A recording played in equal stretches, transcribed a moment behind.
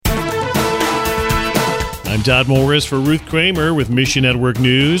I'm Todd Morris for Ruth Kramer with Mission Network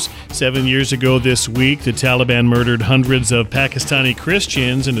News. 7 years ago this week, the Taliban murdered hundreds of Pakistani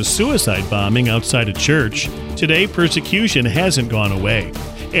Christians in a suicide bombing outside a church. Today, persecution hasn't gone away.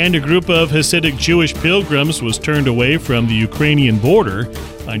 And a group of Hasidic Jewish pilgrims was turned away from the Ukrainian border.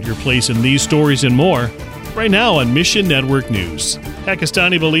 Find your place in these stories and more right now on Mission Network News.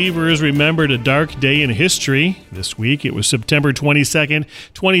 Pakistani believers remembered a dark day in history. This week, it was September 22nd,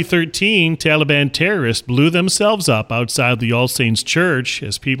 2013. Taliban terrorists blew themselves up outside the All Saints Church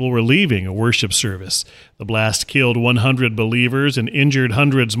as people were leaving a worship service. The blast killed 100 believers and injured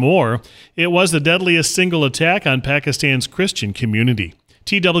hundreds more. It was the deadliest single attack on Pakistan's Christian community.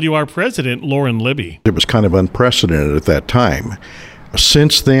 TWR President Lauren Libby. It was kind of unprecedented at that time.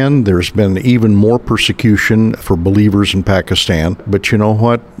 Since then, there's been even more persecution for believers in Pakistan. But you know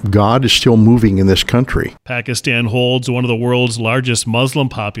what? God is still moving in this country. Pakistan holds one of the world's largest Muslim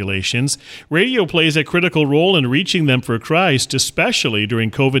populations. Radio plays a critical role in reaching them for Christ, especially during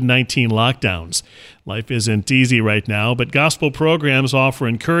COVID-19 lockdowns. Life isn't easy right now, but gospel programs offer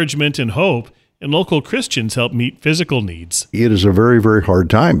encouragement and hope, and local Christians help meet physical needs. It is a very, very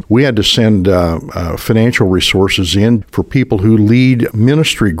hard time. We had to send financial resources in for people who lead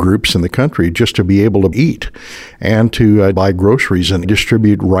ministry groups in the country just to be able to eat and to buy groceries and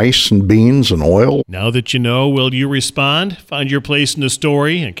distribute rice and beans and oil. Now that you know, will you respond? Find your place in the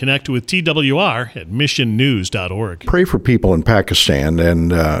story and connect with TWR at missionnews.org. Pray for people in Pakistan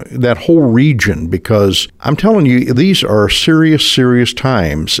and that whole region, because I'm telling you, these are serious, serious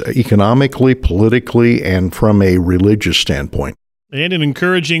times economically, politically, and from a religious standpoint. And an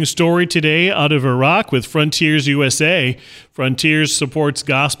encouraging story today out of Iraq with Frontiers USA. Frontiers supports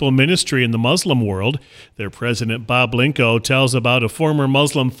gospel ministry in the Muslim world. Their president, Bob Blinko, tells about a former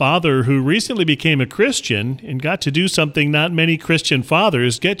Muslim father who recently became a Christian and got to do something not many Christian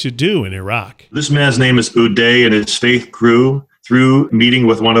fathers get to do in Iraq. This man's name is Uday, and his faith grew through meeting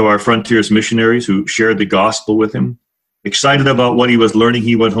with one of our Frontiers missionaries who shared the gospel with him. Excited about what he was learning,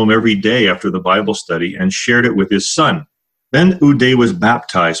 he went home every day after the Bible study and shared it with his son. Then Uday was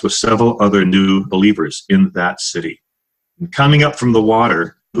baptized with several other new believers in that city. And coming up from the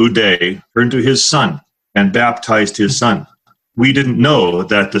water, Uday turned to his son and baptized his son. We didn't know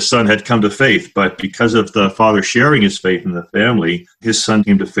that the son had come to faith, but because of the father sharing his faith in the family, his son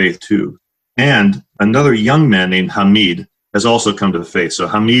came to faith too. And another young man named Hamid has also come to faith. So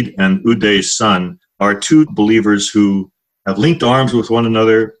Hamid and Uday's son are two believers who have linked arms with one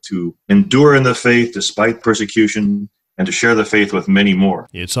another to endure in the faith despite persecution and to share the faith with many more.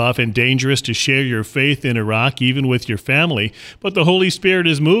 It's often dangerous to share your faith in Iraq, even with your family, but the Holy Spirit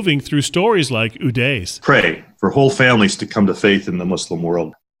is moving through stories like Uday's. Pray for whole families to come to faith in the Muslim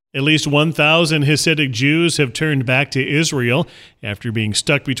world. At least 1,000 Hasidic Jews have turned back to Israel after being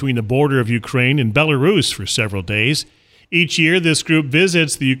stuck between the border of Ukraine and Belarus for several days. Each year, this group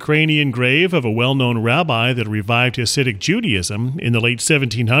visits the Ukrainian grave of a well-known rabbi that revived Hasidic Judaism in the late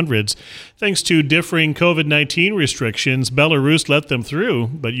 1700s. Thanks to differing COVID-19 restrictions, Belarus let them through,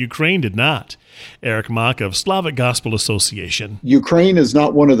 but Ukraine did not. Eric Mock of Slavic Gospel Association. Ukraine is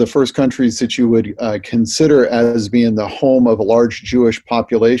not one of the first countries that you would consider as being the home of a large Jewish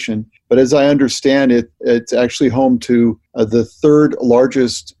population. But as I understand it, it's actually home to the third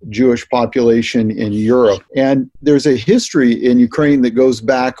largest Jewish population in Europe. And there's a history in Ukraine that goes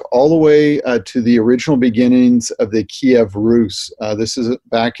back all the way to the original beginnings of the Kiev Rus. This is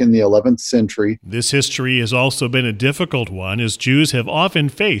back in the 11th century. This history has also been a difficult one, as Jews have often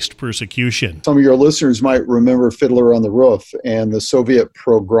faced persecution. Some of your listeners might remember Fiddler on the Roof and the Soviet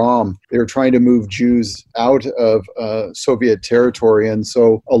pogrom. They were trying to move Jews out of Soviet territory. And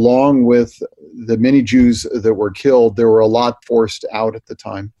so along with the many Jews that were killed, there were a lot forced out at the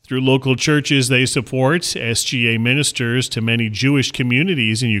time. Through local churches they support, SGA ministers to many Jewish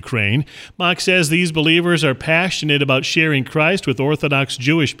communities in Ukraine. Mock says these believers are passionate about sharing Christ with Orthodox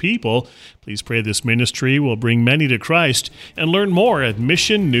Jewish people. Please pray this ministry will bring many to Christ, and learn more at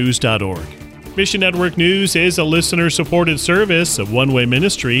missionnews.org. Mission Network News is a listener-supported service of One Way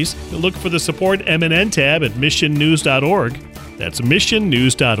Ministries. Look for the Support MNN tab at missionnews.org. That's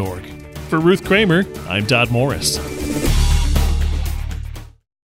missionnews.org. For Ruth Kramer, I'm Todd Morris.